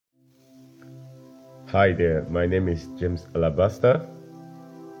Hi there, my name is James Alabaster.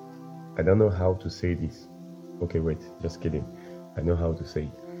 I don't know how to say this. Okay, wait, just kidding. I know how to say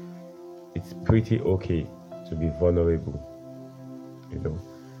it. It's pretty okay to be vulnerable, you know.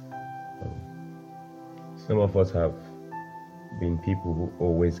 Some of us have been people who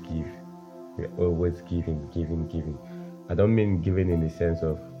always give. We're always giving, giving, giving. I don't mean giving in the sense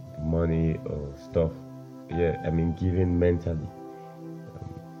of money or stuff. Yeah, I mean giving mentally.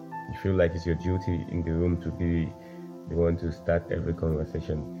 You feel like it's your duty in the room to be the one to start every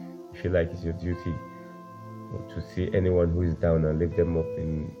conversation. You feel like it's your duty to see anyone who is down and lift them up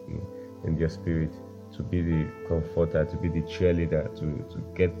in their spirit, to be the comforter, to be the cheerleader, to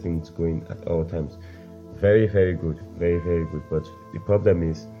get things going at all times. Very, very good. Very, very good. But the problem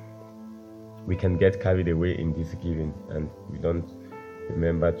is we can get carried away in this giving and we don't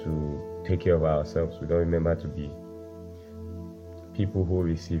remember to take care of ourselves. We don't remember to be people who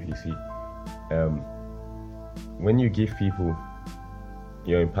receive. You see, when you give people,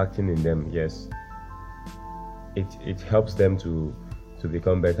 you're impacting in them. Yes, it helps them to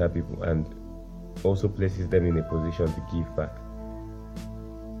become better people and also places them in a position to give back.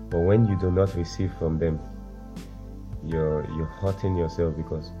 But when you do not receive from them, you're hurting yourself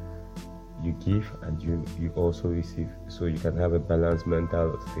because you give and you also receive, so you can have a balanced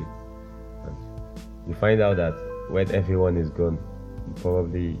mental state. And you find out that when everyone is gone, you're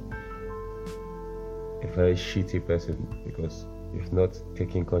probably a very shitty person because you've not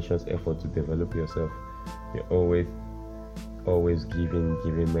taken conscious effort to develop yourself. You're always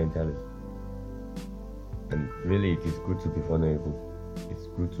giving mentally. And really, it is good to be vulnerable. It's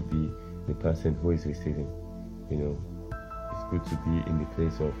good to be the person who is receiving. It's good to be in the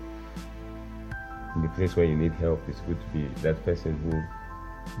place where you need help. It's good to be that person who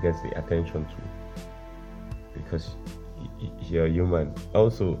gets the attention to, because you're human.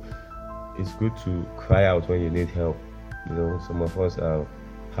 Also, it's good to cry out when you need help. Some of us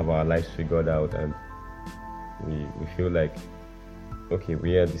have our lives figured out, and we feel like, okay,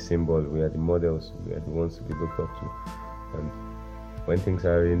 we are the symbol, we are the models, we are the ones to be looked up to. And when things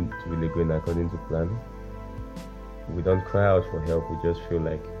aren't really going according to plan, we don't cry out for help. We just feel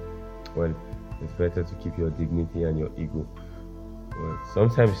like, well, it's better to keep your dignity and your ego. Well,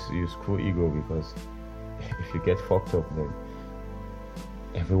 sometimes you screw ego, because if you get fucked up, then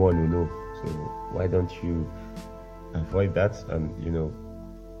everyone will know. So why don't you avoid that and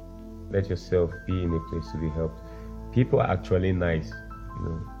let yourself be in a place to be helped. People are actually nice.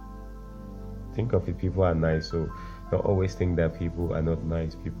 Think of it, people are nice. So don't always think that people are not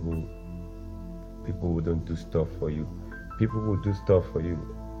nice. People wouldn't do stuff for you. People will do stuff for you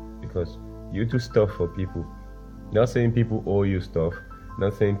because you do stuff for people. Not saying people owe you stuff,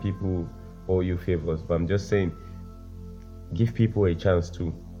 not saying people owe you favors, but I'm just saying give people a chance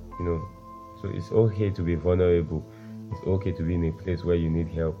to. So it's okay to be vulnerable. It's okay to be in a place where you need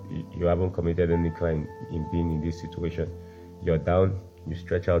help. You haven't committed any crime in being in this situation. You're down, you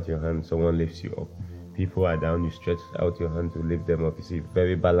stretch out your hand, someone lifts you up. People are down, you stretch out your hand to lift them up. It's a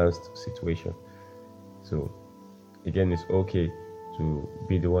very balanced situation. So again, it's okay to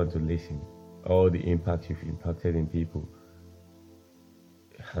be the one to listen. All the impact you've impacted in people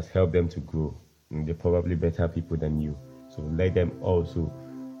has helped them to grow. And they're probably better people than you. So let them also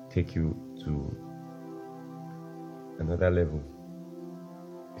take you to another level.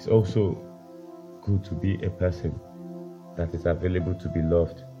 It's also good to be a person that is available to be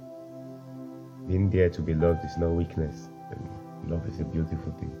loved. Being there to be loved is not weakness. And love is a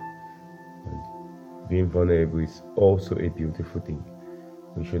beautiful thing. And being vulnerable is also a beautiful thing.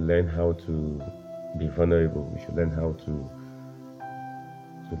 We should learn how to be vulnerable. We should learn how to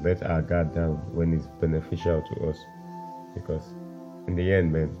let our guard down when it's beneficial to us. Because in the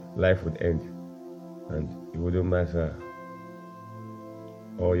end, man, life would end. And it wouldn't matter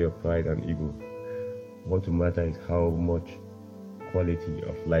all your pride and ego. What will matter is how much quality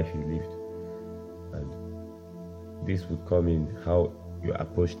of life you lived. And this would come in how you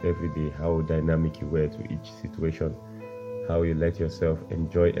approached every day, how dynamic you were to each situation, how you let yourself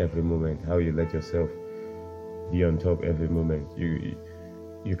enjoy every moment, how you let yourself be on top every moment.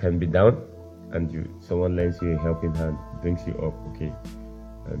 You can be down and someone lends you a helping hand, brings you up, okay?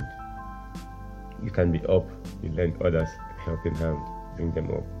 And you can be up, you lend others a helping hand, bring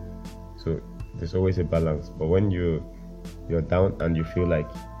them up. So there's always a balance. But when you're down and you feel like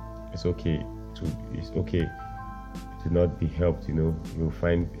it's okay to not be helped, you'll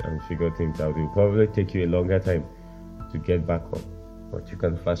find and figure things out. It'll probably take you a longer time to get back up, but you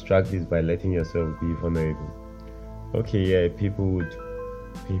can fast track this by letting yourself be vulnerable. Okay, yeah, people would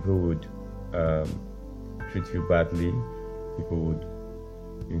treat you badly. People would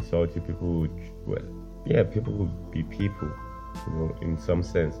insult you. People would, well, yeah, people would be people, in some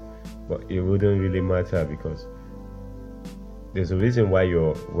sense, but it wouldn't really matter because there's a reason why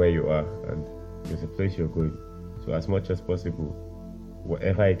you're where you are, and there's a place you're going. So as much as possible,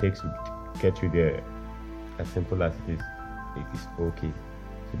 whatever it takes to get you there, as simple as it is okay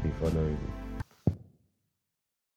to be vulnerable.